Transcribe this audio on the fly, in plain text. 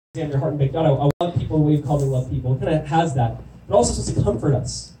examine your heart and be, God, I love people the way you've called me to love people. It kind of has that. But also supposed to comfort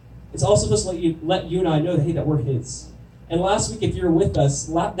us. It's also supposed to let you and I know that, hey, that we're his. And last week, if you were with us,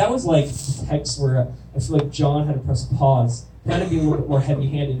 that was like a text where I feel like John had to press pause, kind of be a little bit more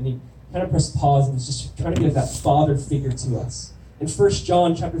heavy-handed, and he kind of pressed pause and was just trying to be like that father figure to us. In 1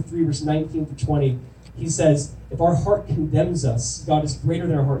 John chapter 3, verse 19 through 20, he says, if our heart condemns us, God is greater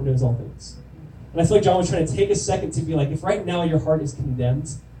than our heart and knows all things. And I feel like John was trying to take a second to be like, if right now your heart is condemned,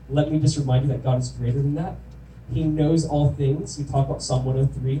 let me just remind you that God is greater than that. He knows all things. We talk about Psalm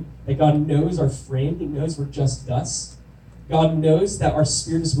 103, that God knows our frame. He knows we're just dust. God knows that our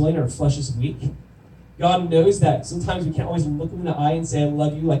spirit is willing and our flesh is weak. God knows that sometimes we can't always look him in the eye and say, I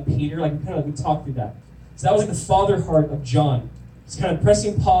love you, like Peter. We talk through that. So that was like the father heart of John. Just kind of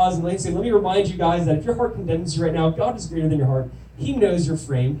pressing pause and saying, let me remind you guys that if your heart condemns you right now, God is greater than your heart. He knows your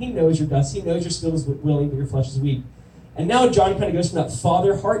frame. He knows your dust. He knows your spirit is willing, but your flesh is weak. And now John kind of goes from that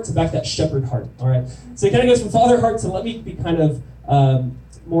father heart to back that shepherd heart, all right? So he kind of goes from father heart to let me be kind of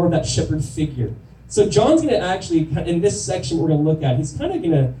more of that shepherd figure. So John's going to actually, in this section we're going to look at, he's kind of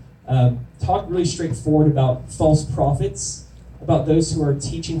going to talk really straightforward about false prophets, about those who are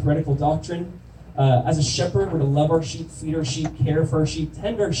teaching heretical doctrine. As a shepherd, we're to love our sheep, feed our sheep, care for our sheep,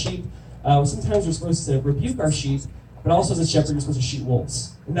 tend our sheep. Sometimes we're supposed to rebuke our sheep, but also as a shepherd, you're supposed to shoot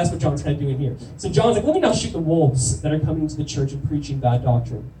wolves. And that's what John's kind of doing here. So John's like, let me now shoot the wolves that are coming into the church and preaching bad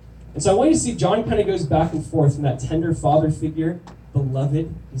doctrine. And so I want you to see John kind of goes back and forth from that tender father figure,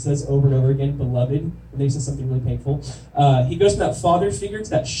 beloved. He says over and over again, beloved. And then he says something really painful. He goes from that father figure to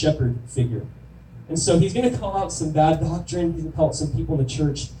that shepherd figure. And so he's going to call out some bad doctrine. He's going to call out some people in the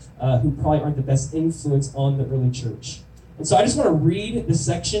church who probably aren't the best influence on the early church. And so I just want to read this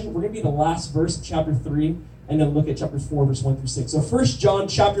section. We're going to be the last verse of chapter 3. And then look at chapter 4, verse 1 through 6. So 1 John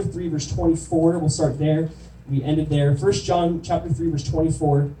chapter 3, verse 24. We'll start there. We ended there. 1 John chapter 3, verse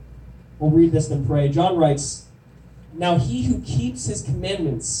 24. We'll read this and pray. John writes, now he who keeps his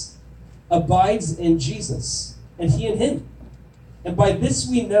commandments abides in Jesus, and he in him. And by this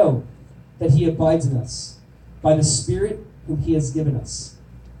we know that he abides in us, by the Spirit whom he has given us.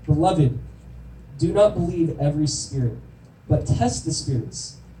 Beloved, do not believe every spirit, but test the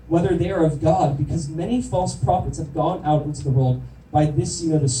spirits, whether they are of God, because many false prophets have gone out into the world. By this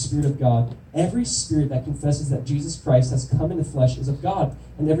you know the Spirit of God. Every spirit that confesses that Jesus Christ has come in the flesh is of God,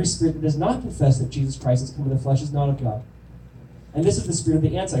 and every spirit that does not confess that Jesus Christ has come in the flesh is not of God. And this is the spirit of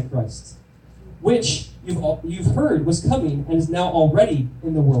the Antichrist, which you've heard was coming and is now already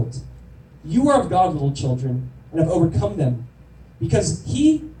in the world. You are of God, little children, and have overcome them, because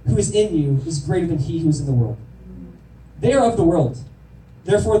he who is in you is greater than he who is in the world. They are of the world.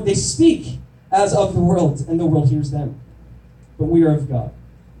 Therefore, they speak as of the world, and the world hears them. But we are of God.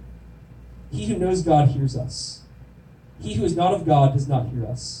 He who knows God hears us. He who is not of God does not hear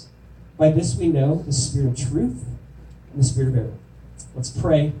us. By this we know the spirit of truth and the spirit of error. Let's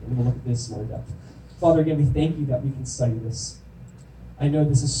pray, and we'll look at this more in depth. Father, again, we thank you that we can study this. I know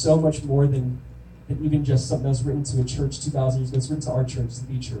this is so much more than even just something that was written to a church 2,000 years ago. It's written to our church,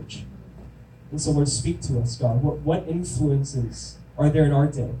 the church. And so, Lord, speak to us, God. What influences are there in our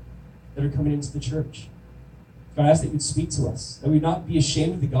day that are coming into the church? God, I ask that you'd speak to us, that we not be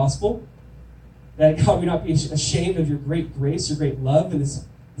ashamed of the gospel, that God, we not be ashamed of your great grace, your great love, and this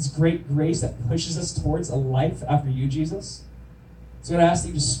great grace that pushes us towards a life after you, Jesus. So God, I ask that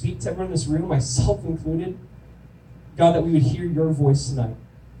you just speak to everyone in this room, myself included. God, that we would hear your voice tonight.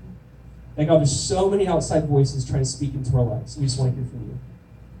 That God, there's so many outside voices trying to speak into our lives. We just want to hear from you.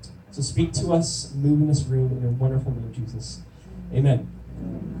 So speak to us, move in this room in your wonderful name, Jesus. Amen.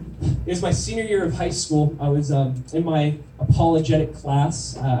 It was my senior year of high school. I was in my apologetic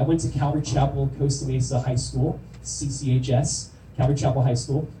class. I went to Calvary Chapel, Costa Mesa High School, CCHS, Calvary Chapel High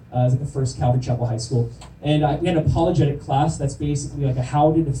School. It was like the first Calvary Chapel High School. And we had an apologetic class that's basically like a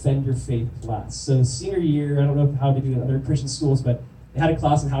how to defend your faith class. So senior year, I don't know how to do it in other Christian schools, but they had a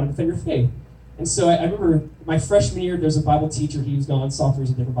class on how to defend your faith. And so I remember my freshman year, there's a Bible teacher. He was gone. Sophomore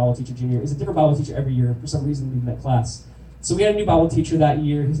is a different Bible teacher. Junior is a different Bible teacher every year. For some reason, we met class. So we had a new Bible teacher that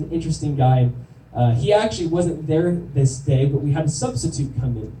year. He's an interesting guy. He actually wasn't there this day, but we had a substitute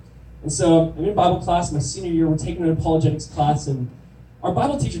come in. And so I'm in Bible class my senior year. We're taking an apologetics class, and our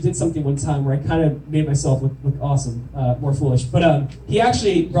Bible teacher did something one time where I kind of made myself look awesome, more foolish. But he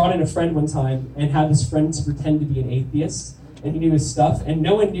actually brought in a friend one time and had this friend to pretend to be an atheist, and he knew his stuff. And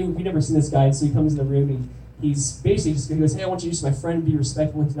no one knew, we'd never seen this guy, so he comes in the room and he's basically just, he goes, hey, I want you to use my friend, be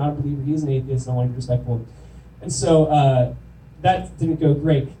respectful. He's not a believer, he's an atheist, and I want to be respectful. And so that didn't go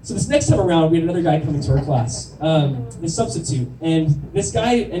great. So this next time around, we had another guy come into our class, the substitute. And this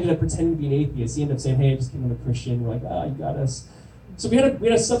guy ended up pretending to be an atheist. He ended up saying, hey, I just came I'm a Christian. We're like, you got us. So we had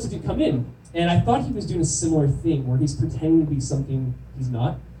a substitute come in, and I thought he was doing a similar thing where he's pretending to be something he's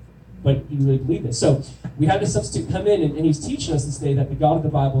not, but he really believed it. So we had a substitute come in, and he was teaching us this day that the God of the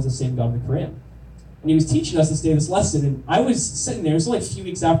Bible is the same God of the Quran. And he was teaching us this day this lesson, and I was sitting there. It was only a few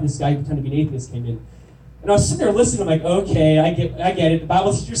weeks after this guy who pretended to be an atheist came in. And I was sitting there listening. I'm like, okay, I get it. The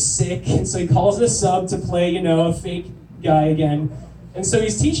Bible teacher's sick, and so he calls in a sub to play, a fake guy again. And so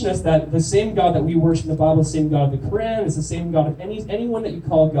he's teaching us that the same God that we worship in the Bible, the same God of the Quran, is the same God of anyone that you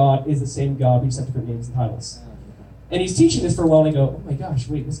call God is the same God. We just have different names and titles. And he's teaching this for a while, and I go, oh my gosh,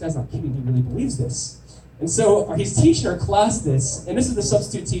 wait, this guy's not kidding. He really believes this. And so he's teaching our class this, and this is the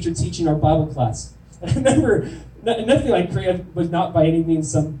substitute teacher teaching our Bible class. And I remember, nothing like Korea was not by any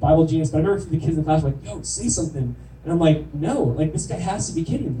means some Bible genius, but I remember the kids in the class were like, yo, say something. And I'm like, no, like this guy has to be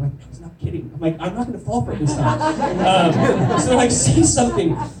kidding. I'm like, no, he's not kidding. I'm like, I'm not going to fall for it this time. So they're like, say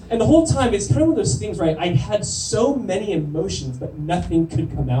something. And the whole time, it's kind of one of those things, right? I had so many emotions, but nothing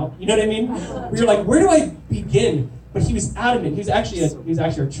could come out. You know what I mean? We were like, where do I begin? But he was adamant. He was actually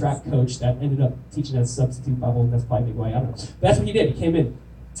a track coach that ended up teaching as substitute Bible. That's probably a big way. I don't know. But that's what he did. He came in.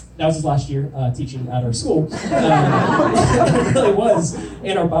 That was his last year teaching at our school. It really was,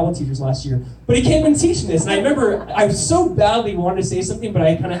 and our Bible teachers last year. But he came in teaching this, and I remember I so badly wanted to say something, but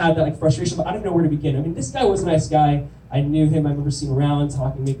I kind of had that frustration, but I don't know where to begin. I mean, this guy was a nice guy. I knew him. I remember seeing him around,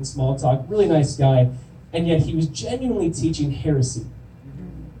 talking, making small talk. Really nice guy. And yet he was genuinely teaching heresy.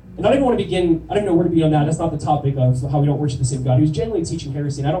 And I don't even want to begin, I don't know where to begin on that. That's not the topic of how we don't worship the same God. He was genuinely teaching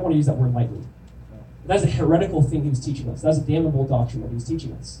heresy, and I don't want to use that word lightly. That's a heretical thing he was teaching us. That's a damnable doctrine that he was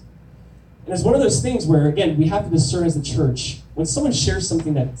teaching us. And it's one of those things where, again, we have to discern as a church, when someone shares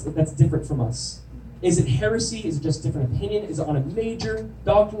something that's different from us, is it heresy? Is it just different opinion? Is it on a major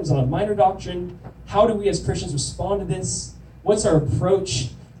doctrine? Is it on a minor doctrine? How do we as Christians respond to this? What's our approach?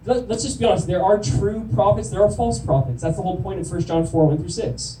 Let's just be honest. There are true prophets. There are false prophets. That's the whole point of 1 John 4,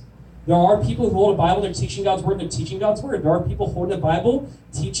 1-6. There are people who hold a Bible, they're teaching God's word, they're teaching God's word. There are people holding a Bible,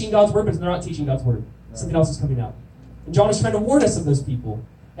 teaching God's word, but they're not teaching God's word. Something else is coming out. And John is trying to warn us of those people.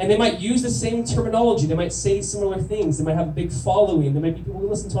 And they might use the same terminology. They might say similar things. They might have a big following. There might be people who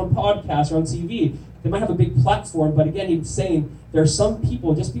listen to on podcasts or on TV. They might have a big platform. But again, he's saying there are some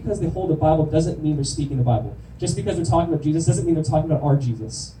people, just because they hold the Bible doesn't mean they're speaking the Bible. Just because they're talking about Jesus doesn't mean they're talking about our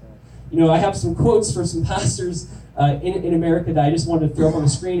Jesus. I have some quotes for some pastors in America that I just wanted to throw up on the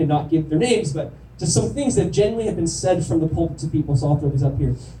screen and not give their names, but just some things that genuinely have been said from the pulpit to people, so I'll throw these up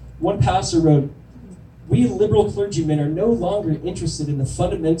here. One pastor wrote, "We liberal clergymen are no longer interested in the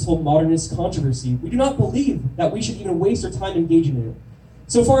fundamental modernist controversy. We do not believe that we should even waste our time engaging in it.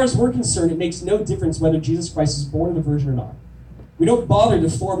 So far as we're concerned, it makes no difference whether Jesus Christ is born of a virgin or not. We don't bother to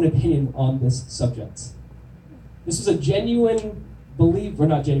form an opinion on this subject." This was a genuine believer, or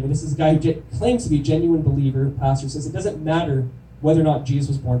not genuine, this is a guy who claims to be a genuine believer. Pastor says it doesn't matter whether or not Jesus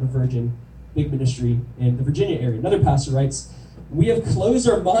was born of a virgin. Big ministry in the Virginia area. Another pastor writes, "We have closed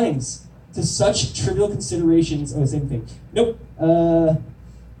our minds to such trivial considerations." Oh, the same thing. Nope. Here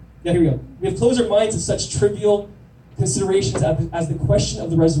we go. "We have closed our minds to such trivial considerations as the question of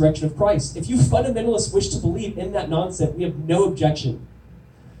the resurrection of Christ. If you fundamentalists wish to believe in that nonsense, we have no objection.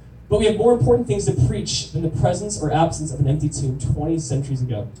 But we have more important things to preach than the presence or absence of an empty tomb 20 centuries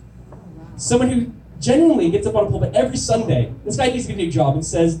ago." Someone who genuinely gets up on a pulpit every Sunday, this guy needs to get a new job, and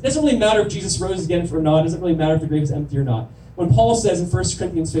says, it doesn't really matter if Jesus rose again or not, it doesn't really matter if the grave is empty or not. When Paul says in 1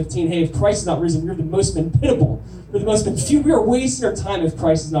 Corinthians 15, hey, if Christ is not risen, we're the most pitiable. We're the most few. We are wasting our time if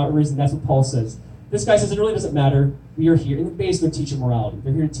Christ is not risen. That's what Paul says. This guy says it really doesn't matter. We are here. In the base, they're teaching morality.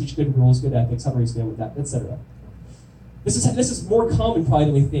 They're here to teach good rules, good ethics, how to raise family, that, etc. This is more common probably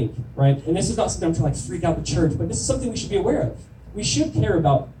than we think, right? And this is not something I'm trying to freak out the church, but this is something we should be aware of. We should care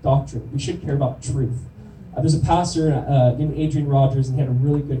about doctrine. We should care about truth. There's a pastor named Adrian Rogers, and he had a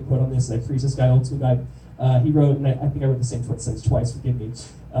really good quote on this, and I preached this guy, old school guy. He wrote, and I think I wrote the same sentence twice, forgive me.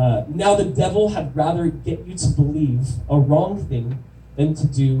 "Now the devil had rather get you to believe a wrong thing than to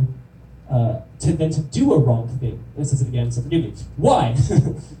do a wrong thing." And it says it again, so forgive me. Why?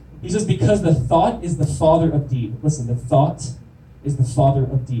 He says, because the thought is the father of deed. Listen, the thought is the father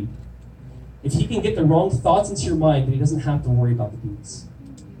of deed. If he can get the wrong thoughts into your mind, then he doesn't have to worry about the deeds.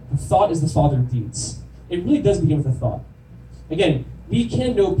 The thought is the father of deeds. It really does begin with a thought. Again, we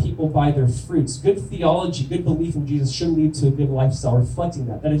can know people by their fruits. Good theology, good belief in Jesus should lead to a good lifestyle reflecting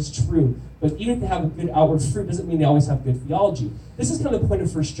that. That is true. But even if they have a good outward fruit, doesn't mean they always have good theology. This is kind of the point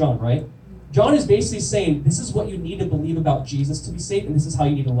of 1 John, right? John is basically saying, this is what you need to believe about Jesus to be saved, and this is how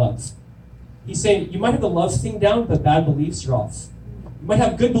you need to love. He's saying, you might have the love thing down, but bad beliefs, you're off. You might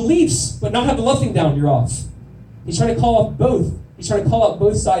have good beliefs, but not have the love thing down, you're off. He's trying to call off both. He's trying to call out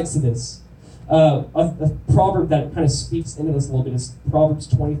both sides to this. A proverb that kind of speaks into this a little bit is Proverbs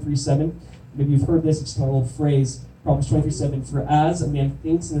 23:7. Maybe you've heard this, it's kind of a little phrase. Proverbs 23:7, for as a man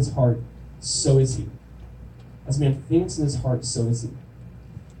thinks in his heart, so is he. As a man thinks in his heart, so is he.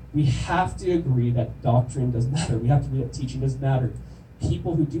 We have to agree that doctrine does matter. We have to agree that teaching does matter.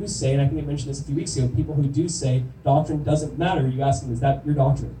 People who do say, and I think I mentioned this a few weeks ago, people who do say doctrine doesn't matter, you ask them, is that your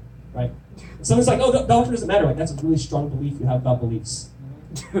doctrine? Right? And someone's like, oh, doctrine doesn't matter. Like, that's a really strong belief you have about beliefs.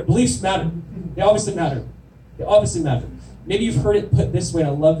 Beliefs matter. They obviously matter. They obviously matter. Maybe you've heard it put this way, and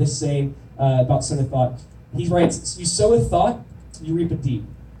I love this saying about son of thought. He writes, you sow a thought, you reap a deed.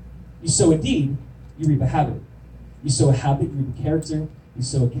 You sow a deed, you reap a habit. You sow a habit, you reap a character. You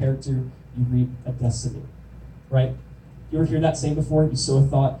sow a character, you reap a destiny. Right? You ever hear that saying before? You sow a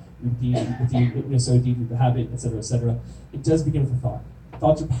thought, you reap a deed, sow a deed, reap a habit, etc., etc. It does begin with a thought.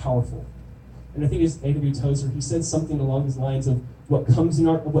 Thoughts are powerful. And I think it's A.W. Tozer, he said something along these lines of what comes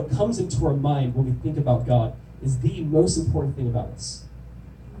into our mind when we think about God is the most important thing about us.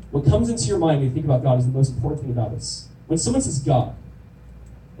 What comes into your mind when you think about God is the most important thing about us. When someone says God,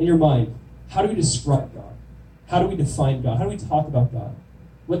 in your mind, how do we describe God? How do we define God? How do we talk about God?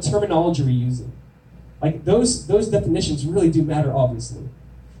 What terminology are we using? Like those definitions really do matter, obviously.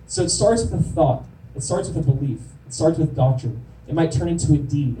 So it starts with a thought. It starts with a belief. It starts with doctrine. It might turn into a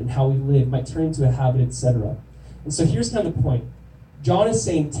deed in how we live. It might turn into a habit, etc. And so here's kind of the point. John is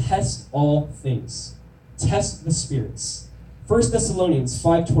saying, test all things. Test the spirits. 1 Thessalonians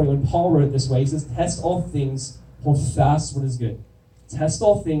 5:20, when Paul wrote it this way, he says, test all things, hold fast what is good. Test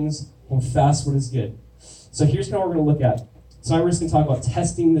all things, hold fast what is good. So here's kind of what we're going to look at. So we're just going to talk about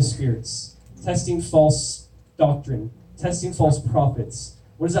testing the spirits, testing false doctrine, testing false prophets.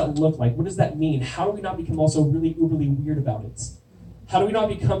 What does that look like? What does that mean? How do we not become also really uberly weird about it? How do we not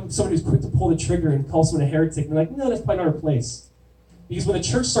become someone who's quick to pull the trigger and call someone a heretic? And they're like, no, that's probably not our place. Because when the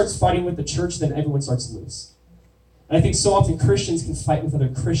church starts fighting with the church, then everyone starts to lose. And I think so often Christians can fight with other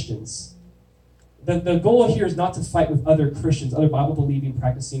Christians. The goal here is not to fight with other Christians, other Bible-believing,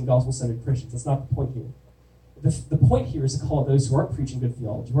 practicing, gospel-centered Christians. That's not the point here. The point here is to call out those who aren't preaching good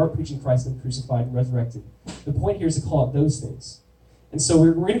theology, who aren't preaching Christ and crucified and resurrected. The point here is to call out those things. And so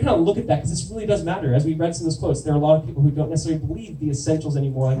we're going to kind of look at that because this really does matter. As we read some of those quotes, there are a lot of people who don't necessarily believe the essentials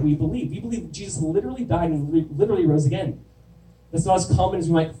anymore like we believe. We believe that Jesus literally died and literally rose again. That's not as common as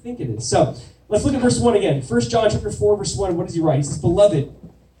we might think it is. So let's look at verse 1 again. 1 John chapter 4, verse 1, what does he write? He says, Beloved,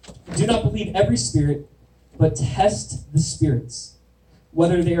 do not believe every spirit, but test the spirits,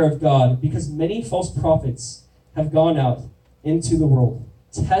 whether they are of God, because many false prophets have gone out into the world.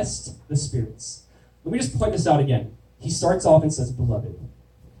 Test the spirits. Let me just point this out again. He starts off and says, Beloved.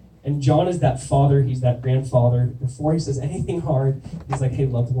 And John is that father, he's that grandfather. Before he says anything hard, he's like, hey,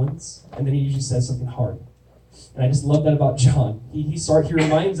 loved ones. And then he usually says something hard. And I just love that about John. He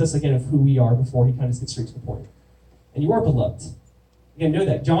reminds us again of who we are before he kind of gets straight to the point. And you are beloved. Again, know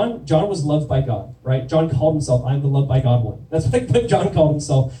that. John was loved by God, right? John called himself, I'm the loved by God one. That's what John called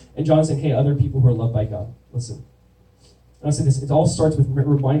himself. And John's saying, hey, other people who are loved by God, listen. And I'll say this, it all starts with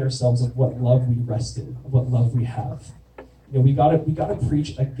reminding ourselves of what love we rest in, of what love we have. You know, we gotta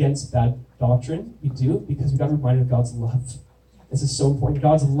preach against bad doctrine. We do, because we gotta remind of God's love. This is so important.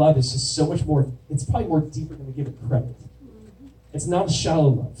 God's love is just so much more, it's probably more deeper than we give it credit. It's not a shallow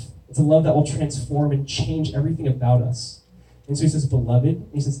love. It's a love that will transform and change everything about us. And so he says, Beloved, and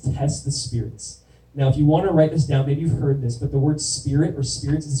he says, test the spirits. Now, if you want to write this down, maybe you've heard this, but the word spirit or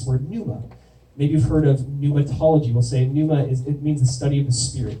spirits is this word pneuma. Maybe you've heard of pneumatology. We'll say pneuma it means the study of the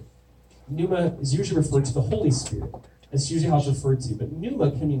Spirit. Pneuma is usually referred to the Holy Spirit. That's usually how it's referred to. But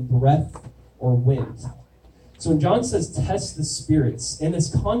pneuma can mean breath or wind. So when John says test the spirits, in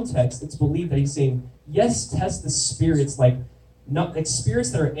this context, it's believed that he's saying, yes, test the spirits, not like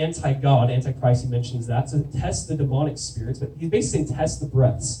spirits that are anti-God, anti-Christ, he mentions that. So test the demonic spirits, but he's basically saying test the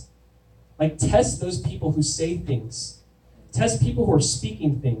breaths. Like test those people who say things. Test people who are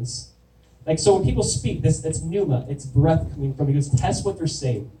speaking things. Like, so when people speak, it's pneuma, it's breath coming from you. Just test what they're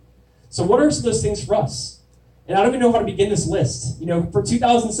saying. So what are some of those things for us? And I don't even know how to begin this list. You know, for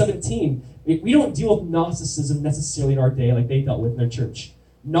 2017, we don't deal with Gnosticism necessarily in our day like they dealt with in their church.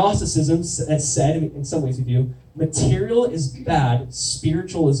 Gnosticism, as said, in some ways we do, material is bad,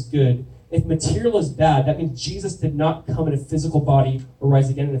 spiritual is good. If material is bad, that means Jesus did not come in a physical body or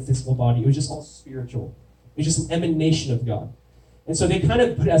rise again in a physical body. It was just all spiritual. It was just an emanation of God. And so they kind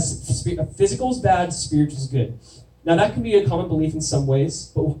of put it as physical is bad, spiritual is good. Now that can be a common belief in some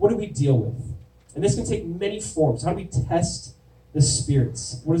ways, but what do we deal with? And this can take many forms. How do we test the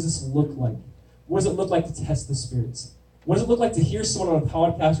spirits? What does this look like? What does it look like to test the spirits? What does it look like to hear someone on a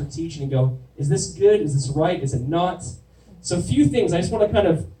podcast or teaching and go, is this good? Is this right? Is it not? So a few things, I just want to kind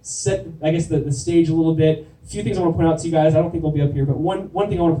of set, I guess, the stage a little bit. A few things I want to point out to you guys. I don't think they'll be up here, but one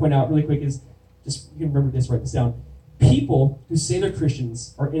thing I want to point out really quick is, just, you can remember this, write this down. People who say they're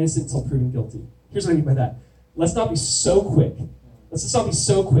Christians are innocent until proven guilty. Here's what I mean by that. Let's not be so quick. Let's just not be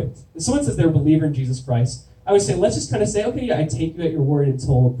so quick. If someone says they're a believer in Jesus Christ, I would say, let's just kind of say, okay, yeah, I take you at your word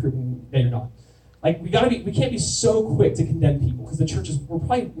until proven that you're not. Like, we can't be so quick to condemn people, because the church is,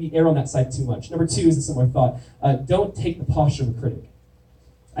 we err on that side too much. Number two is a similar thought. Don't take the posture of a critic.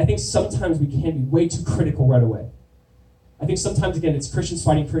 I think sometimes we can be way too critical right away. I think sometimes, again, it's Christians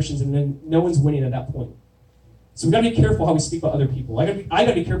fighting Christians, and then no one's winning at that point. So we gotta be careful how we speak about other people. I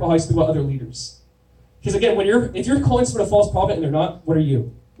gotta be careful how I speak about other leaders. Because again, if you're calling someone a false prophet and they're not, what are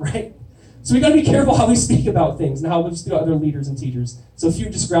you, right? So we got to be careful how we speak about things and how we speak about other leaders and teachers. So a few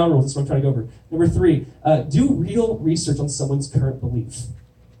just ground rules, that's what I'm trying to go over. Number three, do real research on someone's current belief.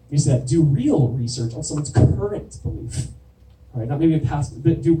 You see that? Do real research on someone's current belief. All right, not maybe a past,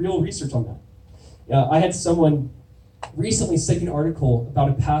 but do real research on that. I had someone recently send an article about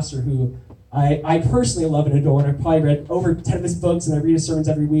a pastor who I personally love and adore, and I've probably read over 10 of his books, and I read his sermons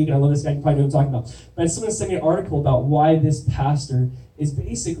every week, and I love this guy, you probably know what I'm talking about. But someone sent me an article about why this pastor is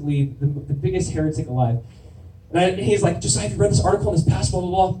basically the biggest heretic alive. And he's like, Josiah, have you read this article on this pastor, blah,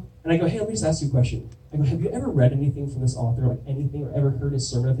 blah, blah? And I go, hey, let me just ask you a question. I go, have you ever read anything from this author, like anything, or ever heard a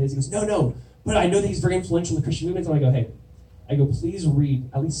sermon of his? He goes, no, but I know that he's very influential in the Christian movement. And I go, please read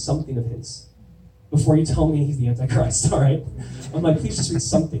at least something of his before you tell me he's the Antichrist, all right? I'm like, please just read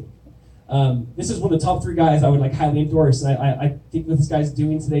something. This is one of the top 3 guys I would like highly endorse, and I think what this guy's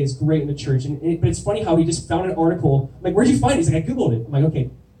doing today is great in the church. But it's funny how he just found an article. I'm like, where'd you find it? He's like, I Googled it. I'm like, okay,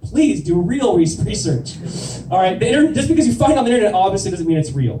 please do real research. All right, just because you find it on the internet obviously doesn't mean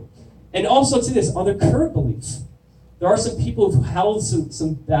it's real. And also, I'd say this, on their current beliefs, there are some people who held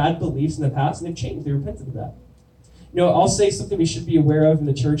some bad beliefs in the past, and they've changed. They repented of that. You know, I'll say something we should be aware of in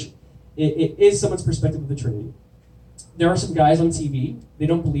the church. It is someone's perspective of the Trinity. There are some guys on TV, they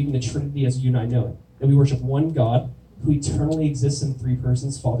don't believe in the Trinity as you and I know it. That we worship one God who eternally exists in 3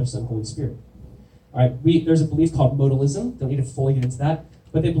 persons, Father, Son, Holy Spirit. All right, there's a belief called modalism. Don't need to fully get into that.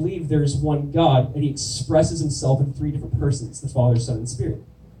 But they believe there's one God, and he expresses himself in 3 different persons, the Father, Son, and Spirit.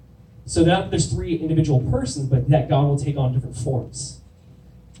 So not that there's 3 individual persons, but that God will take on different forms.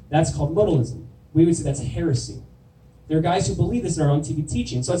 That's called modalism. We would say that's heresy. There are guys who believe this and are on TV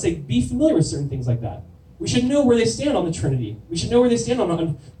teaching. So I'd say be familiar with certain things like that. We should know where they stand on the Trinity. We should know where they stand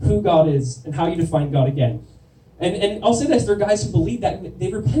on who God is and how you define God again. And I'll say this, there are guys who believe that and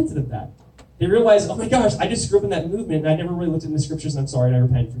they've repented of that. They realize, oh my gosh, I just grew up in that movement and I never really looked in the scriptures and I'm sorry and I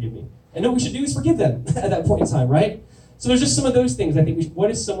repent, forgive me. And what we should do is forgive them at that point in time, right? So there's just some of those things. I think what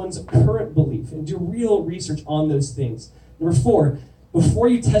is someone's current belief? And do real research on those things. Number 4, before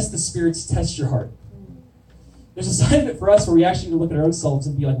you test the spirits, test your heart. There's a side of it for us where we actually need to look at our own selves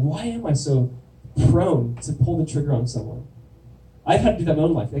and be like, why am I so prone to pull the trigger on someone? I've had to do that in my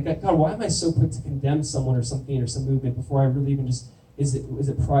own life. Like, God, why am I so quick to condemn someone or something or some movement before I really even just, is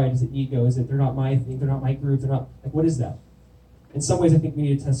it pride, is it ego, is it they're not my thing, they're not my group, they're not, like what is that? In some ways I think we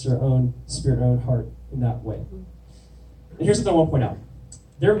need to test our own spirit, our own heart in that way. And here's something I want to point out.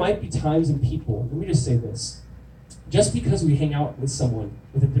 There might be times in people, let me just say this, just because we hang out with someone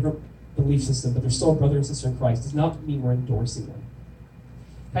with a different belief system, but they're still a brother and sister in Christ, does not mean we're endorsing them.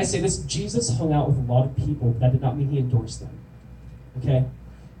 Can I say this? Jesus hung out with a lot of people, but that did not mean he endorsed them. Okay?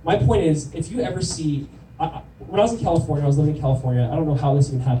 My point is, if you ever see, when I was in California, I was living in California, I don't know how this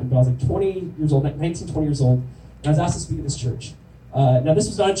even happened, but I was like 20 years old, 19, 20 years old, and I was asked to speak at this church. Now, this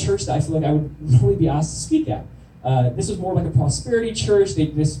was not a church that I feel like I would normally be asked to speak at. This was more like a prosperity church. They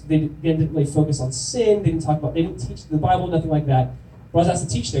didn't really focus on sin. They didn't teach the Bible, nothing like that. But I was asked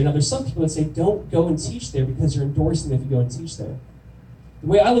to teach there. Now, there's some people that say, don't go and teach there because you're endorsing them if you go and teach there. The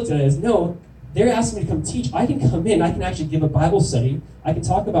way I looked at it is, no, they're asking me to come teach. I can come in, I can actually give a Bible study. I can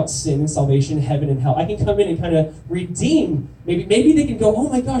talk about sin and salvation, heaven and hell. I can come in and kind of redeem. Maybe they can go, oh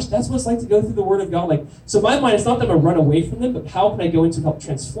my gosh, that's what it's like to go through the Word of God. Like, so in my mind, it's not that I'm going to run away from them, but how can I go in to help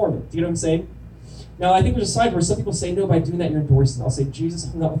transform it? Do you know what I'm saying? Now, I think there's a side where some people say, no, by doing that, you're endorsing. I'll say, Jesus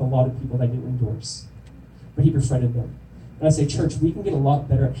hung out with a lot of people that I didn't endorse, but he befriended them. And I say, church, we can get a lot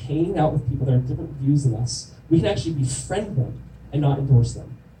better at hanging out with people that have different views than us. We can actually befriend them and not endorse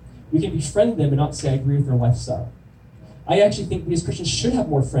them. We can befriend them and not say, I agree with their lifestyle. I actually think we as Christians should have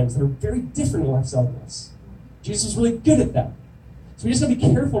more friends that are very different in lifestyle than us. Jesus was really good at that. So we just got to be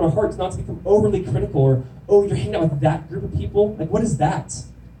careful in our hearts not to become overly critical or, oh, you're hanging out with that group of people? Like, what is that?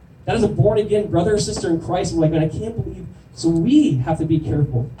 That is a born-again brother or sister in Christ. We're like, man, I can't believe. So we have to be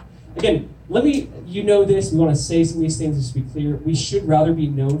careful. Again, you know this, we want to say some of these things just to be clear. We should rather be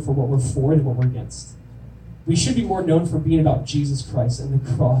known for what we're for than what we're against. We should be more known for being about Jesus Christ and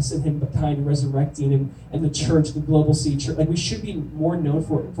the cross and him dying and resurrecting and the church, the global sea church. Like, we should be more known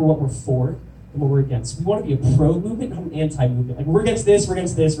for what we're for than what we're against. We want to be a pro movement, not an anti movement. Like, we're against this, we're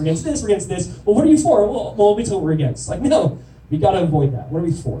against this, we're against this, we're against this. Well, what are you for? Well, let me tell you what we're against. Like, no, we got to avoid that. What are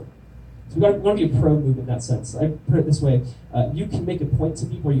we for? So we want to be a pro movement in that sense. I put it this way: you can make a point to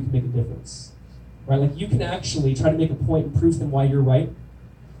people, or you can make a difference. Right? Like, you can actually try to make a point and prove them why you're right.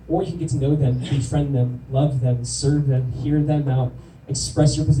 Or you can get to know them, befriend them, love them, serve them, hear them out,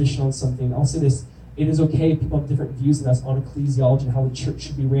 express your position on something. I'll say this: it is okay if people have different views than us on ecclesiology and how the church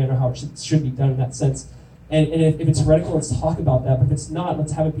should be ran or how it should be done in that sense. And if it's heretical, let's talk about that. But if it's not,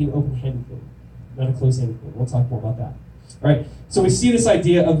 let's have it be an open-handed thing, not a closed-handed thing. We'll talk more about that. All right? So we see this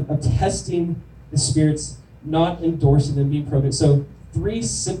idea of testing the spirits, not endorsing them, being pro. So three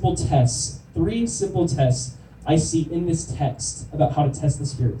simple tests I see in this text about how to test the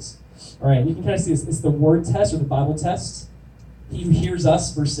spirits. All right, and you can kind of see this. It's the word test or the Bible test. He who hears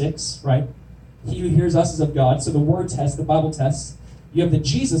us, verse 6, right? He who hears us is of God. So the word test, the Bible test. You have the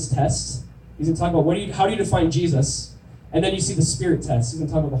Jesus test. He's going to talk about how do you define Jesus? And then you see the Spirit test. He's going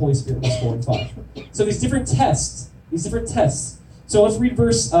to talk about the Holy Spirit, verse 4 and 5. So these different tests. So let's read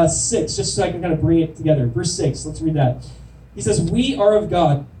verse 6, just so I can kind of bring it together. Verse 6, let's read that. He says, "We are of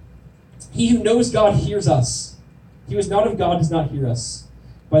God. He who knows God hears us. He who is not of God does not hear us.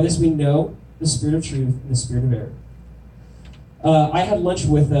 By this we know the spirit of truth and the spirit of error." I had lunch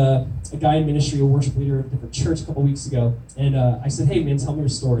with a guy in ministry, a worship leader of a different church a couple weeks ago, and I said, "Hey man, tell me your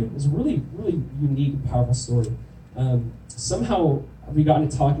story." It was a really, really unique and powerful story. Somehow we got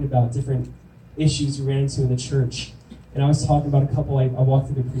into talking about different issues we ran into in the church, and I was talking about a couple. I walked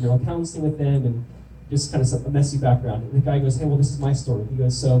through the premarital counseling with them, and just kind of a messy background. And the guy goes, "Hey, well, this is my story." He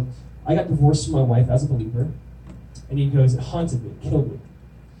goes, "So I got divorced from my wife as a believer." And he goes, "It haunted me, it killed me.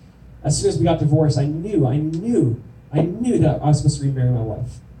 As soon as we got divorced, I knew that I was supposed to remarry my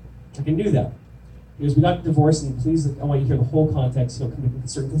wife. Like, I knew that." He goes, "We got divorced," and please, I want you to hear the whole context, so don't come to a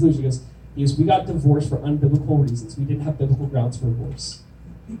certain conclusion. He goes, "We got divorced for unbiblical reasons. We didn't have biblical grounds for divorce."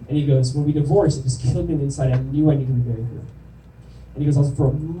 And he goes, "When we divorced, it just killed me on the inside. I knew I needed to remarry her." And he goes,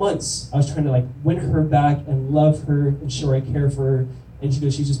 "For months, I was trying to win her back and love her and show her I care for her." And she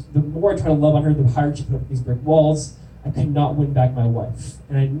goes, the more I try to love on her, the higher she put up these brick walls. I could not win back my wife.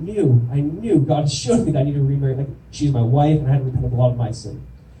 And I knew God showed me that I needed to remarry. Like, she's my wife, and I had to repent of a lot of my sin.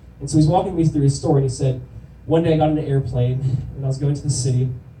 And so he's walking me through his story, and he said, one day I got on an airplane, and I was going to the city,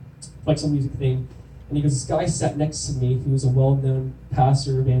 like some music thing, and he goes, this guy sat next to me who was a well-known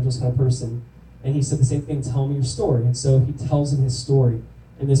pastor, evangelist kind of person, and he said the same thing, "Tell me your story." And so he tells him his story.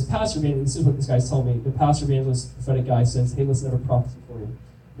 And this pastor evangelist, this is what this guy's telling me, the pastor evangelist, prophetic guy says, "Hey, listen, I have a prophecy for you.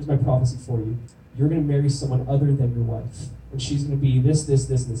 Here's my prophecy for you. You're going to marry someone other than your wife. And she's going to be this, this,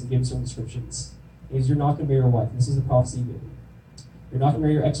 this, and this." He gave him certain descriptions. He goes, "You're not going to marry your wife. This is the prophecy he gave me. You're not going to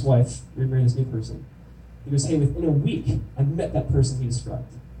marry your ex-wife. You're going to marry this new person." He goes, "Hey, within a week, I met that person he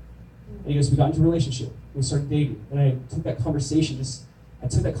described." And he goes, "We got into a relationship. We started dating. And I took that conversation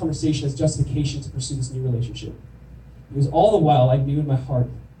as justification to pursue this new relationship." He goes, "All the while, I knew in my heart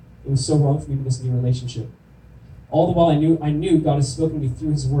it was so wrong for me to this new relationship. All the while, I knew God has spoken to me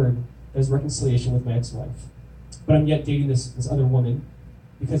through his word. There's reconciliation with my ex-wife. But I'm yet dating this other woman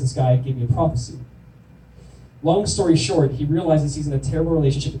because this guy gave me a prophecy." Long story short, he realizes he's in a terrible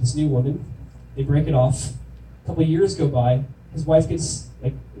relationship with this new woman. They break it off. A couple of years go by. His wife gets,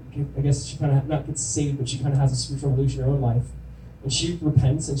 I guess she kind of not gets saved, but she kind of has a spiritual revolution in her own life. And she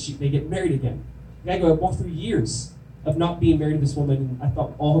repents, and they get married again. The guy walked through years of not being married to this woman, and I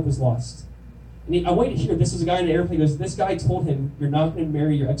thought all hope was lost. And I want you to hear, this was a guy in an airplane. He goes, this guy told him, "You're not going to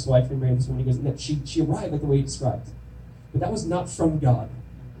marry your ex-wife, you're going to marry this woman." He goes, and she arrived like the way he described. But that was not from God.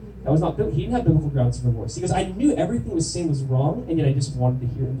 That was not, he didn't have biblical grounds for divorce. He goes, "I knew everything he was saying was wrong, and yet I just wanted to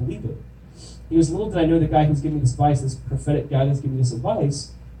hear and believe it." He goes, "Little did I know the guy who's giving me this advice, this prophetic guy that's giving me this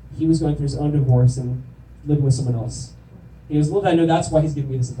advice, he was going through his own divorce and living with someone else." He goes, "Little did I know that's why he's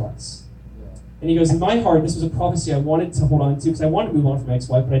giving me this advice." And he goes, "In my heart, this was a prophecy I wanted to hold on to because I wanted to move on from my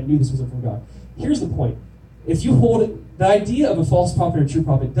ex-wife, but I knew this wasn't from God." Here's the point. If you hold it, the idea of a false prophet or a true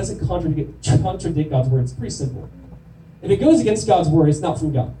prophet doesn't contradict God's word. It's pretty simple. If it goes against God's word, it's not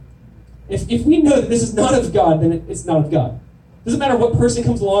from God. If we know that this is not of God, then it's not of God. It doesn't matter what person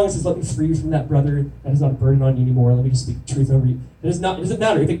comes along and says, "Let me free you from that brother. That is not a burden on you anymore. Let me just speak truth over you." It doesn't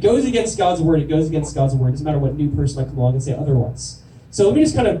matter. If it goes against God's word, it goes against God's word. It doesn't matter what new person might come along and say otherwise. So let me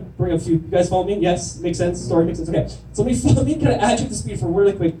just kind of bring a few. You guys follow me? Yes? Makes sense? Story makes sense? Okay. So let me kind of add you up to speed for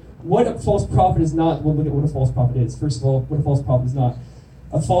really quick. What a false prophet is not. We'll look at what a false prophet is. First of all, what a false prophet is not.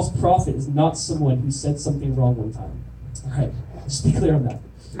 A false prophet is not someone who said something wrong one time. All right. Just be clear on that.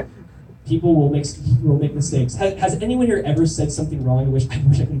 People will make mistakes. Has anyone here ever said something wrong? I wish I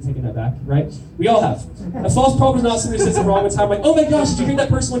could have taken that back, right? We all have. A false prophet is not somebody who says something wrong one time, like, oh my gosh, did you hear that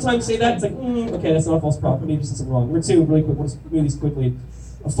person one time say that? It's like, okay, that's not a false prophet. Maybe you said something wrong. Number two, really quick, we'll just move these quickly.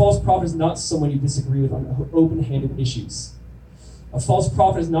 A false prophet is not someone you disagree with on open-handed issues. A false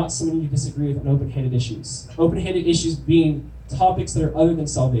prophet is not someone you disagree with on open-handed issues. Open-handed issues being topics that are other than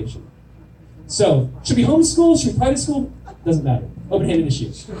salvation. So, should we homeschool? Should we private school? Doesn't matter. Open-handed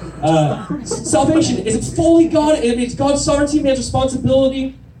issue. Salvation, is it fully God? It's God's sovereignty, man's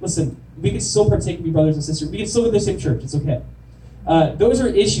responsibility. Listen, we can still partake and be brothers and sisters. We can still go to the same church. It's okay. Those are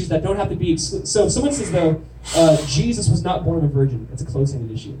issues that don't have to be excluded. So if someone says, though, Jesus was not born of a virgin, it's a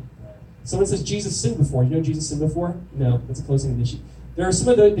close-handed issue. Someone says Jesus sinned before. You know Jesus sinned before? No, it's a close-handed issue. There are some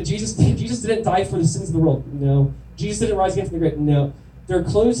of the Jesus didn't die for the sins of the world. No. Jesus didn't rise again from the grave. No. There are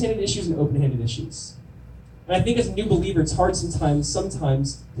closed-handed issues and open-handed issues. And I think as a new believer, it's hard sometimes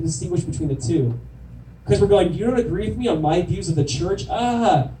to distinguish between the two. Because we're going, you don't agree with me on my views of the church?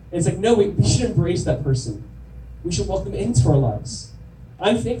 And it's like, no, we should embrace that person. We should welcome them into our lives.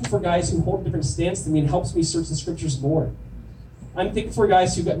 I'm thankful for guys who hold a different stance than me and helps me search the scriptures more. I'm thankful for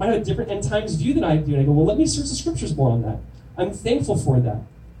guys who might have a different end times view than I do. And I go, well, let me search the scriptures more on that. I'm thankful for that.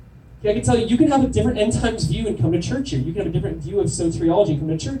 Okay, I can tell you, you can have a different end times view and come to church here. You can have a different view of soteriology and come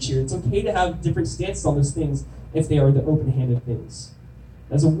to church here. It's okay to have different stances on those things if they are the open-handed things.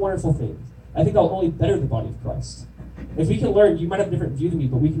 That's a wonderful thing. I think that'll only better the body of Christ. If we can learn, you might have a different view than me,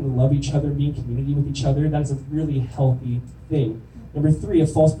 but we can love each other, be in community with each other. That is a really healthy thing. Number three, a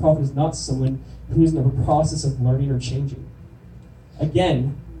false prophet is not someone who is in the process of learning or changing.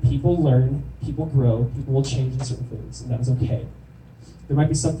 Again, people learn, people grow, people will change in certain things, and that is okay. There might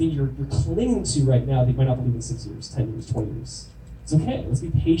be something you're clinging to right now that you might not believe in 6 years, 10 years, 20 years. It's okay. Let's be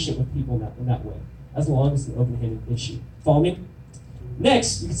patient with people in that way, as long as it's an open-handed issue. Follow me?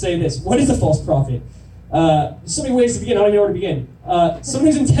 Next, you could say this. What is a false prophet? There's so many ways to begin. I don't even know where to begin.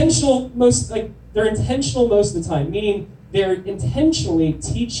 Someone who's they're intentional most of the time, meaning they're intentionally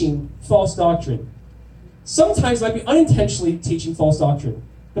teaching false doctrine. Sometimes might be unintentionally teaching false doctrine.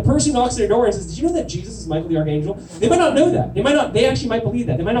 The person who knocks at your door and says, did you know that Jesus is Michael the Archangel? They might not know that. They actually might believe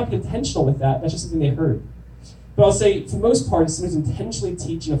that. They might not be intentional with that. That's just something they heard. But I'll say, for the most part, someone's intentionally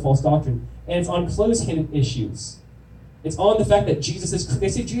teaching a false doctrine. And it's on close-handed issues. It's on the fact that they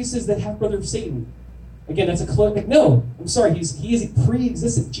say Jesus is the half-brother of Satan. Again, that's no, I'm sorry, he is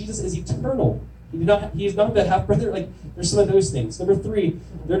pre-existent. Jesus is eternal. He is not the half-brother. There's some of those things. Number three,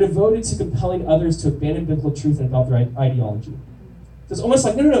 they're devoted to compelling others to abandon biblical truth and adopt their ideology. So it's almost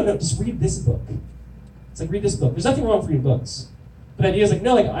like, no, just read this book. It's like, read this book. There's nothing wrong with reading books. But the idea is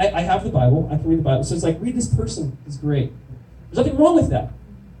I have the Bible, I can read the Bible. So it's like, read this person, is great. There's nothing wrong with that.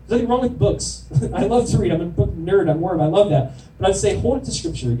 There's nothing wrong with books. I love to read. I'm a book nerd. I love that. But I'd say, hold it to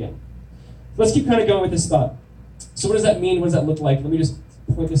Scripture again. Let's keep kind of going with this thought. So what does that mean? What does that look like? Let me just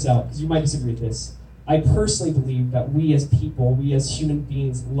point this out, because you might disagree with this. I personally believe that we as people, we as human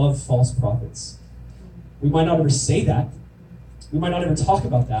beings, love false prophets. We might not ever say that. We might not ever talk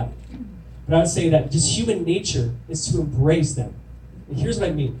about that. But I would say that just human nature is to embrace them. And here's what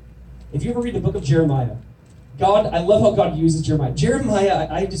I mean. If you ever read the book of Jeremiah, I love how God uses Jeremiah. Jeremiah,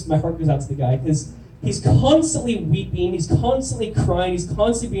 my heart goes out to the guy, because he's constantly weeping, he's constantly crying, he's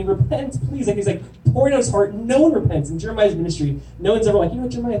constantly being, repent, please. He's pouring out his heart. No one repents. In Jeremiah's ministry, no one's ever like, you know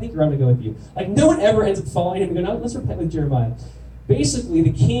what, Jeremiah, I think I'm going to go with you. No one ever ends up following him and going, no, let's repent with Jeremiah. Basically,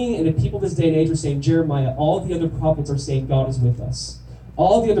 the king and the people of this day and age are saying, Jeremiah, all the other prophets are saying God is with us.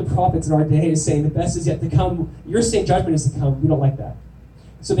 All the other prophets in our day is saying the best is yet to come. You're saying judgment is to come. We don't like that.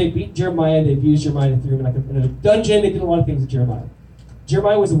 So they beat Jeremiah, they abused Jeremiah, they threw him in a dungeon, they did a lot of things with Jeremiah.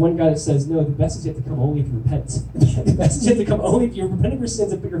 Jeremiah was the one guy that says, no, the best is yet to come only if you repent. The best is yet to come only if you repent of your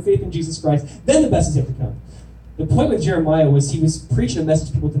sins and put your faith in Jesus Christ. Then the best is yet to come. The point with Jeremiah was he was preaching a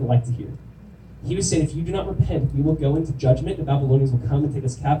message people didn't like to hear. He was saying, if you do not repent, we will go into judgment. The Babylonians will come and take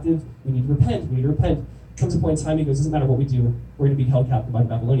us captive. We need to repent. We need to repent. Comes a point in time, he goes, doesn't matter what we do, we're going to be held captive by the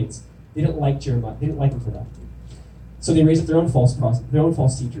Babylonians. They didn't like Jeremiah. They didn't like him for that. So they raise up their own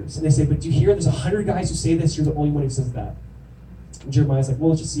false teachers. And they say, but do you hear there's 100 guys who say this, you're the only one who says that. And Jeremiah's like, well,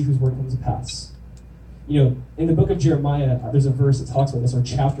 let's just see whose word comes to pass. In the book of Jeremiah, there's a verse that talks about this, or a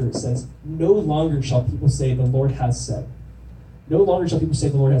chapter. It says, no longer shall people say the Lord has said. No longer shall people say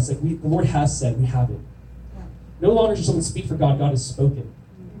the Lord has said. The Lord has said, we have it. No longer shall someone speak for God. God has spoken.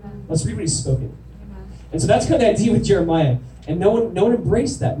 Let's read what he's spoken. And so that's kind of the idea with Jeremiah. And no one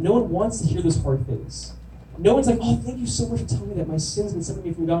embraced that. No one wants to hear those hard things. No one's like, oh, thank you so much for telling me that my sins can separate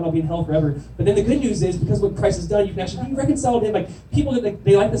me from God and I'll be in hell forever. But then the good news is, because of what Christ has done, you can actually be reconciled to him. People,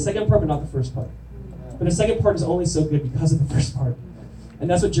 they like the second part, but not the first part. But the second part is only so good because of the first part. And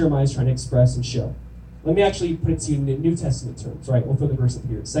that's what Jeremiah is trying to express and show. Let me actually put it to you in New Testament terms, right? We'll throw the verse up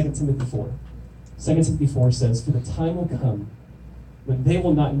here. 2 Timothy 4. 2 Timothy 4 says, "For the time will come when they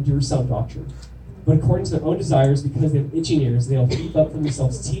will not endure sound doctrine, but according to their own desires, because they have itching ears, they will heap up for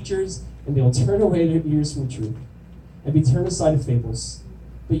themselves teachers, and they will turn away their ears from the truth, and be turned aside to fables.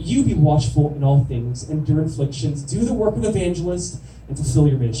 But you be watchful in all things, endure afflictions, do the work of evangelists, and fulfill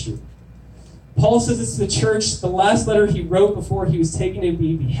your ministry." Paul says this to the church, the last letter he wrote before he was taken to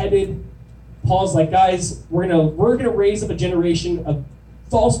be beheaded. Paul's like, guys, we're gonna raise up a generation of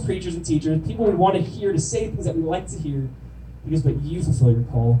false preachers and teachers, people we want to hear to say things that we like to hear. He goes, but you fulfill your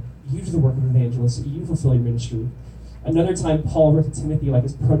call. You do the work of evangelist. You fulfill your ministry. Another time, Paul wrote to Timothy, like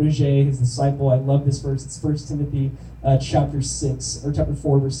his protege, his disciple. I love this verse. It's 1 Timothy chapter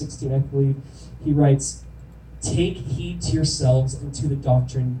 4, verse 16, I believe. He writes, "Take heed to yourselves and to the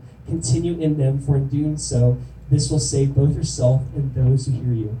doctrine. Continue in them, for in doing so, this will save both yourself and those who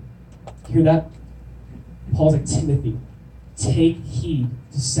hear you." Hear that? Paul's like, Timothy, take heed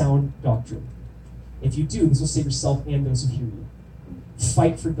to sound doctrine. If you do, this will save yourself and those who hear you.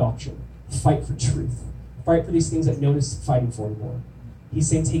 Fight for doctrine. Fight for truth. Fight for these things that no one is fighting for anymore. He's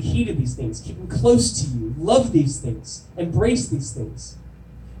saying, take heed of these things. Keep them close to you. Love these things. Embrace these things.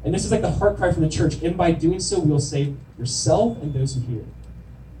 And this is like the heart cry for the church. And by doing so, we will save yourself and those who hear.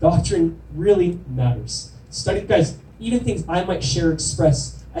 Doctrine really matters. Study, guys, even things I might share or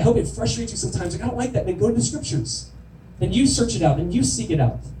express, I hope it frustrates you sometimes. Like, I don't like that. Then go to the scriptures. Then you search it out. Then you seek it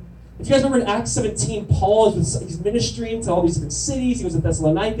out. If you guys remember in Acts 17, Paul he's ministering to all these different cities. He was in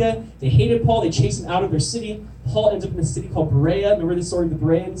Thessalonica. They hated Paul. They chased him out of their city. Paul ends up in a city called Berea. Remember the story of the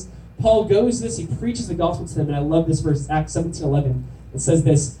Bereans? Paul goes this. He preaches the gospel to them. And I love this verse, Acts 17:11. It says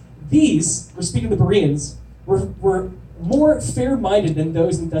this, "These," we're speaking of the Bereans, were more fair-minded than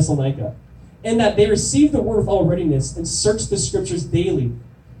those in Thessalonica, in that they received the word with all readiness and searched the scriptures daily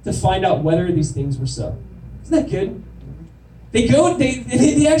to find out whether these things were so." Isn't that good? They go,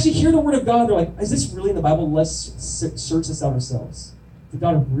 they actually hear the word of God. They're like, is this really in the Bible? Let's search this out ourselves. Did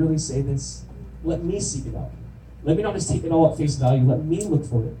God really say this? Let me seek it out. Let me not just take it all at face value. Let me look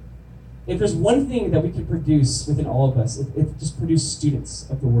for it. If there's one thing that we can produce within all of us, it just produce students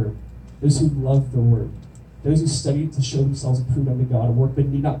of the word. Those who love the word. Those who study to show themselves approved unto God and work but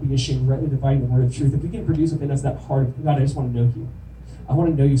need not be ashamed, rightly dividing the word of truth. If we can produce within us that heart of, God, I just want to know you. I want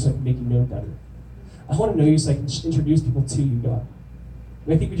to know you so I can make you know better. I want to know you so I can introduce people to you, God.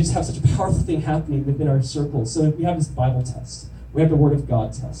 And I think we just have such a powerful thing happening within our circles. So if we have this Bible test, we have the Word of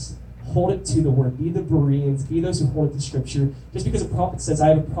God test. Hold it to the Word. Be the Bereans. Be those who hold it to Scripture. Just because a prophet says, I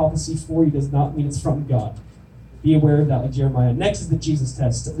have a prophecy for you, does not mean it's from God. Be aware of that, like Jeremiah. Next is the Jesus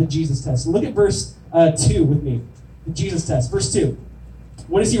test. The Jesus test. Look at verse 2 with me. The Jesus test. Verse 2.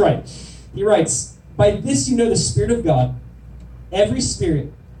 What does he write? He writes, "By this you know the Spirit of God. Every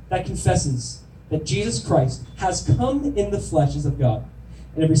spirit that confesses that Jesus Christ has come in the flesh is of God.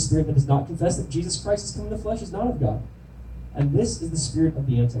 And every spirit that does not confess that Jesus Christ has come in the flesh is not of God. And this is the spirit of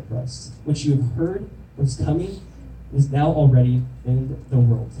the Antichrist, which you have heard was coming, is now already in the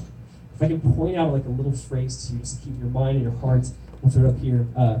world." If I can point out like a little phrase to you, just to keep your mind and your heart, we'll throw it up here,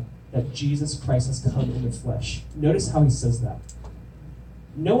 that Jesus Christ has come in the flesh. Notice how he says that.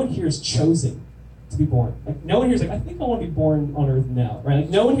 No one here is chosen to be born. Like, no one here is like, I think I want to be born on earth now, right? Like,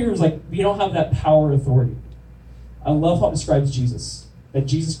 no one here is like, we don't have that power or authority. I love how it describes Jesus, that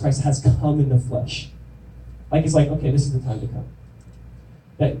Jesus Christ has come in the flesh. Like, it's like, okay, this is the time to come.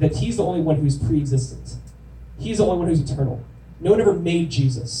 That he's the only one who's pre-existent. He's the only one who's eternal. No one ever made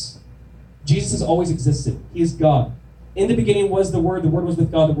Jesus. Jesus has always existed. He is God. In the beginning was the Word was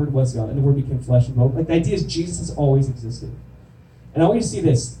with God, the Word was God, and the Word became flesh and blood. Like, the idea is Jesus has always existed. And I want you to see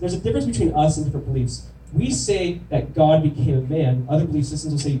this. There's a difference between us and different beliefs. We say that God became a man. Other belief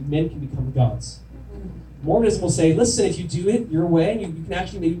systems will say men can become gods. Mormonism will say, listen, if you do it your way, you can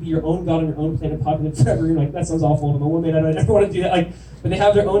actually maybe be your own God on your own planet, populate forever. You're like, that sounds awful. I'm a woman. I don't ever want to do that. Like, but they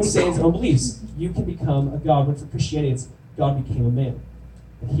have their own sayings, their own beliefs. You can become a God. But for Christianity, it's God became a man.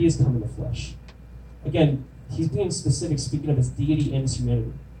 And he has come in the flesh. Again, he's being specific, speaking of his deity and his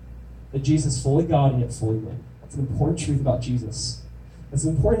humanity. That Jesus is fully God and yet fully man. It's an important truth about Jesus. It's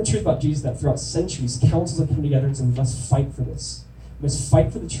an important truth about Jesus that throughout centuries, councils have come together and said, we must fight for this. We must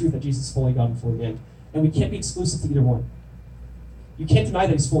fight for the truth that Jesus is fully God and fully man. And we can't be exclusive to either one. You can't deny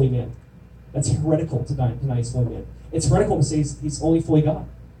that he's fully man. That's heretical to deny he's fully man. It's heretical to say he's only fully God.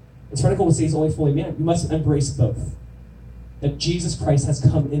 It's heretical to say he's only fully man. You must embrace both. That Jesus Christ has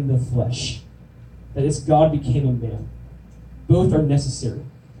come in the flesh. That his God became a man. Both are necessary.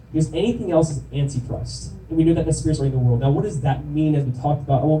 Because anything else is antichrist. And we know that the spirits are in the world. Now, what does that mean as we talked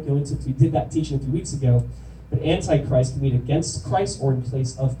about? I won't go into it because we did that teaching a few weeks ago. But antichrist can mean against Christ or in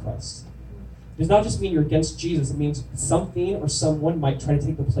place of Christ. It does not just mean you're against Jesus. It means something or someone might try to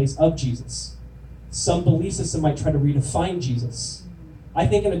take the place of Jesus. Some belief system might try to redefine Jesus. I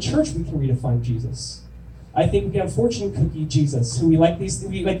think in a church we can redefine Jesus. I think we can have fortune cookie Jesus, who we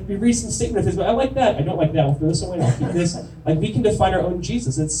read some statement of his, but I like that. I don't like that. I'll throw this away. I'll keep this. Like, we can define our own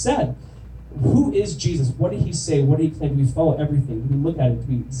Jesus. It's sad. Who is Jesus? What did he say? What did he claim? Do we follow everything? Do we look at it?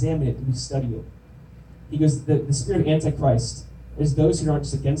 Do we examine it? Do we study it? He goes, the spirit of Antichrist is those who aren't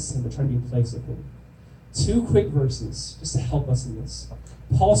just against him, but trying to be in place of him. 2 quick verses, just to help us in this.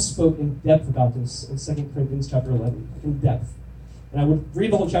 Paul spoke in depth about this in 2 Corinthians chapter 11, in depth. And I would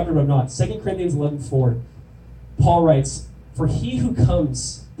read the whole chapter, but I'm not. 2 Corinthians 11:4. Paul writes, if he who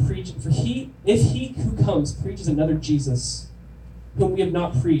comes preaches another Jesus, whom we have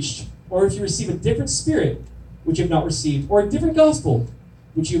not preached, or if you receive a different spirit, which you have not received, or a different gospel,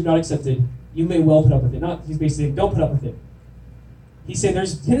 which you have not accepted, you may well put up with it. He's basically saying, don't put up with it. He's saying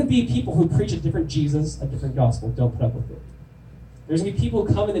there's going to be people who preach a different Jesus, a different gospel. Don't put up with it. There's going to be people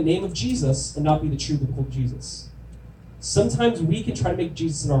who come in the name of Jesus and not be the true biblical Jesus. Sometimes we can try to make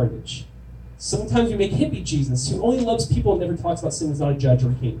Jesus in our image. Sometimes we make him be Jesus, who only loves people and never talks about sin, and is not a judge or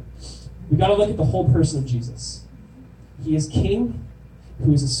a king. We got to look at the whole person of Jesus. He is king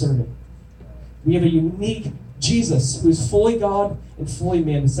who is a servant. We have a unique Jesus who is fully God and fully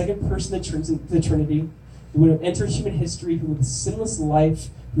man, the second person that turns into the Trinity, who would have entered human history, who lived a sinless life,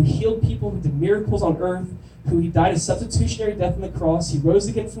 who healed people, who did miracles on earth, who he died a substitutionary death on the cross. He rose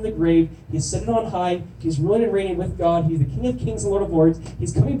again from the grave. He ascended on high. He's ruling and reigning with God. He's the King of kings and Lord of lords.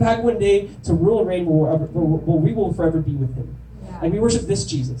 He's coming back one day to rule and reign where we will forever be with him. Yeah. And we worship this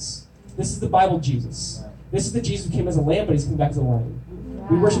Jesus. This is the Bible Jesus. This is the Jesus who came as a lamb, but he's coming back as a lion.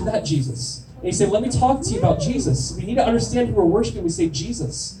 Yeah. We worship that Jesus. And he said, let me talk to you about Jesus. We need to understand who we're worshiping. We say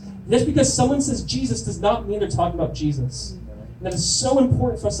Jesus. Just because someone says Jesus does not mean they're talking about Jesus. And that is so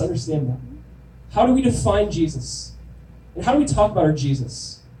important for us to understand that. How do we define Jesus? And how do we talk about our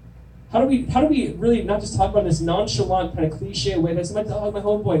Jesus? How do we really not just talk about this nonchalant kind of cliche way that's my dog, my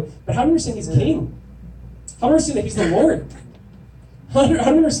homeboy, but how do we understand he's king? How do we understand that he's the Lord? How do we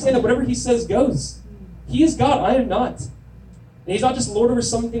understand that whatever he says goes? He is God, I am not. And he's not just Lord over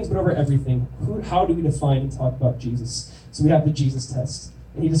some things, but over everything. How do we define and talk about Jesus? So we have the Jesus test.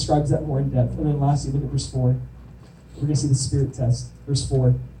 And he describes that more in depth. And then lastly, look at verse 4. We're going to see the Spirit test. Verse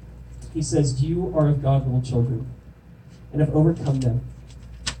 4. He says, you are of God, little children, and have overcome them,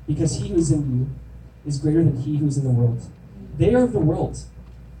 because he who is in you is greater than he who is in the world. They are of the world.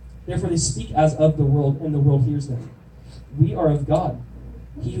 Therefore they speak as of the world, and the world hears them. We are of God.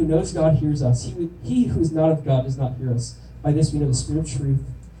 He who knows God hears us. He who is not of God does not hear us. By this we know the spirit of truth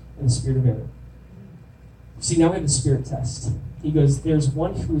and the spirit of error. See, now we have the Spirit test. He goes, there's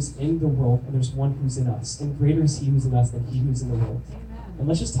one who is in the world, and there's one who's in us. And greater is he who's in us than he who's in the world. And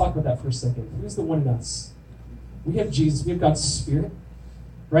let's just talk about that for a second. Who's the one in us? We have Jesus. We have God's Spirit.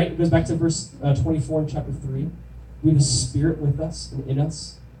 Right? It goes back to verse 24 in chapter 3. We have a Spirit with us and in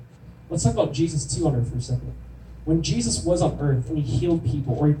us. Let's talk about Jesus too on earth for a second. When Jesus was on earth and he healed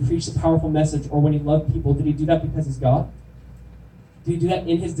people, or he preached a powerful message, or when he loved people, did he do that because he's God? Did he do that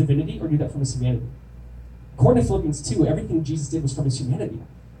in his divinity, or do that from his humanity? According to Philippians 2, everything Jesus did was from his humanity.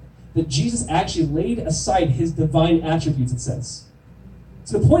 That Jesus actually laid aside his divine attributes, it says.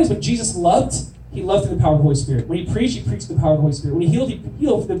 So the point is, when Jesus loved, he loved through the power of the Holy Spirit. When he preached through the power of the Holy Spirit. When he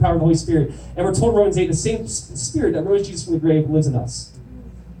healed through the power of the Holy Spirit. And we're told in Romans 8, the same Spirit that rose Jesus from the grave lives in us.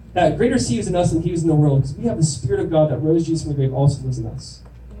 That greater is he who is in us than he who is in the world. Because we have the Spirit of God that rose Jesus from the grave also lives in us.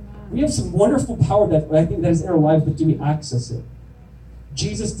 We have some wonderful power that I think that is in our lives, but do we access it?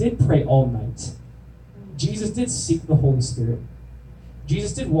 Jesus did pray all night. Jesus did seek the Holy Spirit.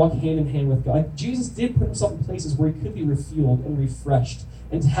 Jesus did walk hand in hand with God. Jesus did put himself in places where he could be refueled and refreshed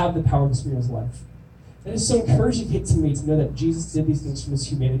and to have the power of the Spirit in his life. That is so encouraging to me to know that Jesus did these things from his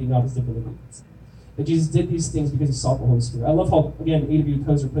humanity, not his divinity. That Jesus did these things because he sought the Holy Spirit. I love how, again, A.W.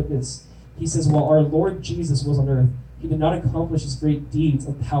 Tozer put this. He says, while our Lord Jesus was on earth, he did not accomplish his great deeds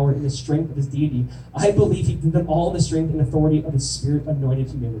of power in the strength of his deity. I believe he did them all in the strength and authority of his Spirit-anointed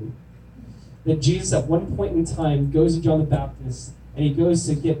humanity. That Jesus at one point in time goes to John the Baptist and he goes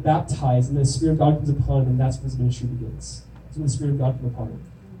to get baptized, and the Spirit of God comes upon him, and that's when his ministry begins. That's when the Spirit of God comes upon him.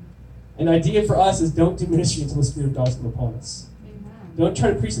 And the idea for us is don't do ministry until the Spirit of God comes upon us. Amen. Don't try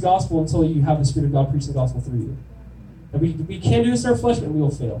to preach the gospel until you have the Spirit of God preaching the gospel through you. And we can do this in our flesh, but we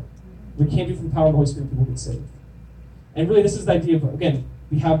will fail. We can't do it through the power of the Holy Spirit, people get saved. And really, this is the idea of, again,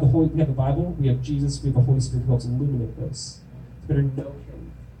 we have the Bible, we have Jesus, we have the Holy Spirit who helps illuminate those. It's better know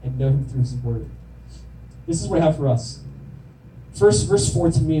him and know him through his word. This is what I have for us. First, verse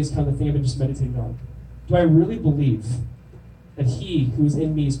 4 to me is kind of the thing I've been just meditating on. Do I really believe that he who is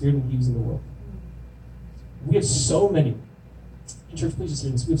in me is greater than he who is in the world? We have so many, and church, please just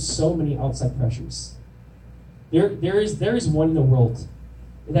hear this, we have so many outside pressures. There is one in the world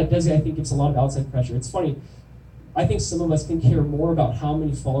that does, I think, gives a lot of outside pressure. It's funny. I think some of us can care more about how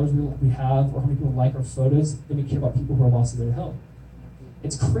many followers we have or how many people like our photos than we care about people who are lost and in hell.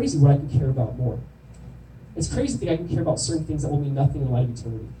 It's crazy what I can care about more. It's crazy to think I can care about certain things that will mean nothing in the light of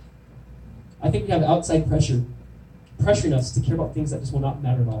eternity. I think we have outside pressure pressuring us to care about things that just will not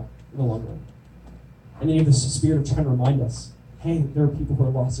matter at all in the long run. And then you have this spirit of trying to remind us, hey, there are people who are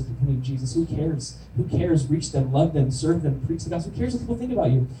lost and who need Jesus. Who cares? Who cares? Reach them, love them, serve them, preach the gospel. Who cares what people think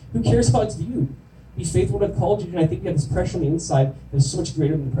about you? Who cares how it's viewed? Be faithful to what I've called you. And I think we have this pressure on the inside that is so much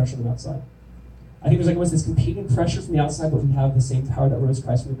greater than the pressure on the outside. I think there's like almost this competing pressure from the outside, but we have the same power that rose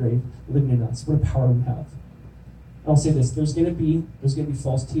Christ from the grave living in us. What a power we have. And I'll say this, there's gonna be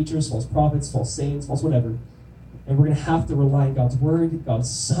false teachers, false prophets, false saints, false whatever. And we're gonna have to rely on God's word, God's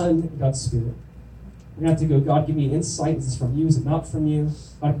Son, and God's Spirit. We're going to have to go, God, give me insight. Is this from you? Is it not from you?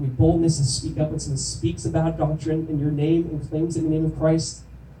 God, give me boldness to speak up when someone speaks about doctrine in your name and claims it in the name of Christ.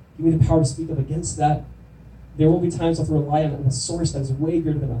 Give me the power to speak up against that. There will be times I'll have to rely on a source that is way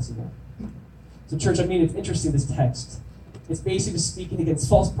greater than us in that. So, church, I mean, it's interesting, this text. It's basically speaking against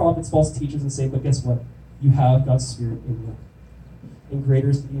false prophets, false teachers, and saying, but guess what? You have God's Spirit in you. And greater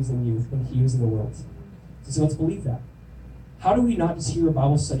is he in you than he is in the world. So let's believe that. How do we not just hear a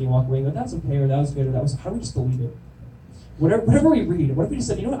Bible study and walk away and go, that's okay, or that was good, or that was, how do we just believe it? Whatever we read, what if we just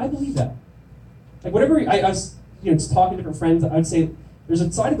said, you know what, I believe that. Like whatever, I was just talking to different friends, I would say, there's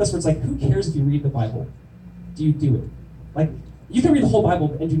a side of us where it's like, who cares if you read the Bible? Do you do it? Like, you can read the whole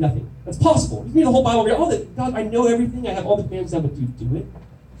Bible and do nothing. That's possible. You can read the whole Bible and go, God, I know everything, I have all the commandments down, but do you do it?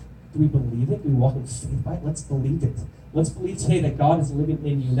 Do we believe it? Do we walk in faith by it? Let's believe it. Let's believe today that God is living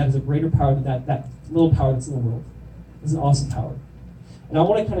in you, and that is a greater power than that little power that's in the world. It's an awesome power. And I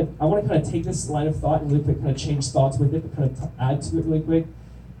want to kind of take this line of thought and really quick kind of change thoughts with it, but kind of add to it really quick.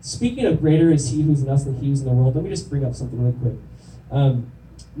 Speaking of greater is he who's in us than he who's in the world, let me just bring up something really quick.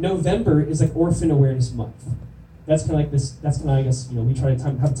 November is like Orphan Awareness Month. That's kind of like this, that's kind of, I guess, we try to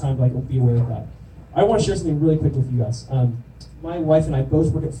have time to like be aware of that. I want to share something really quick with you guys. My wife and I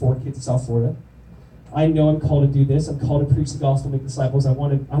both work at 4Kids in South Florida. I know I'm called to do this. I'm called to preach the gospel, make disciples. I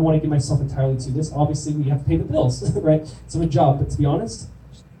want to give myself entirely to this. Obviously, we have to pay the bills, right? It's a job, but to be honest,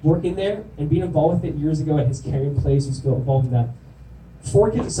 working there and being involved with it years ago at his caring place, who's still involved in that.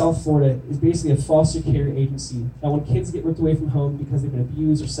 4Kids in South Florida is basically a foster care agency that when kids get ripped away from home because they've been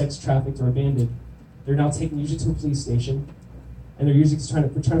abused or sex trafficked or abandoned, they're now taken usually to a police station, and they're usually trying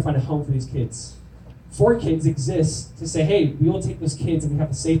to find a home for these kids. 4Kids exists to say, hey, we will take those kids and we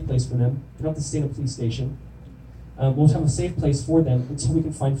have a safe place for them. They don't have to stay in a police station. We'll have a safe place for them until we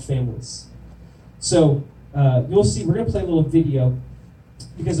can find families. So you'll see, we're going to play a little video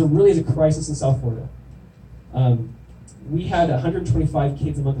because there really is a crisis in South Florida. We had 125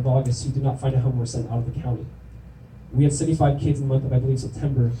 kids in the month of August who did not find a home or were sent out of the county. We had 75 kids in the month of, I believe,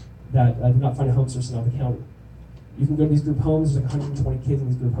 September that did not find a home, so were sent out of the county. You can go to these group homes, there's like 120 kids in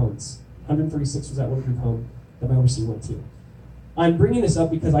these group homes. 136 was that one group home that my overseer went to. I'm bringing this up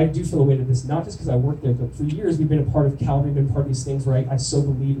because I do feel the weight of this, not just because I work there, but for years we've been a part of Calvary, been part of these things where I so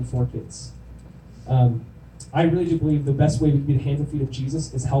believe in 4Kids. I really do believe the best way we can be the hands and feet of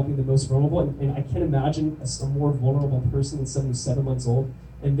Jesus is helping the most vulnerable, and I can't imagine a more vulnerable person than someone who's 7 months old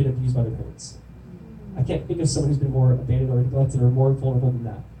and been abused by their parents. I can't think of someone who's been more abandoned or neglected or more vulnerable than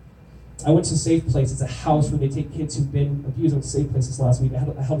that. I went to Safe Place. It's a house where they take kids who've been abused. I went to Safe Place this last week. I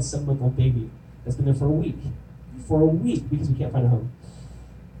held a 7-month-old baby that's been there for a week. For a week, because we can't find a home.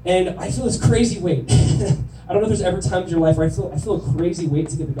 And I feel this crazy weight. I don't know if there's ever times in your life where I feel a crazy weight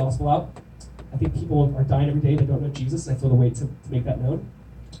to get the gospel out. I think people are dying every day that don't know Jesus, and I feel the weight to make that known.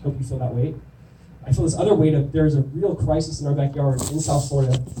 I hope you feel that weight. I feel this other weight of there's a real crisis in our backyard in South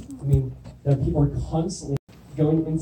Florida. I mean, that people are constantly going in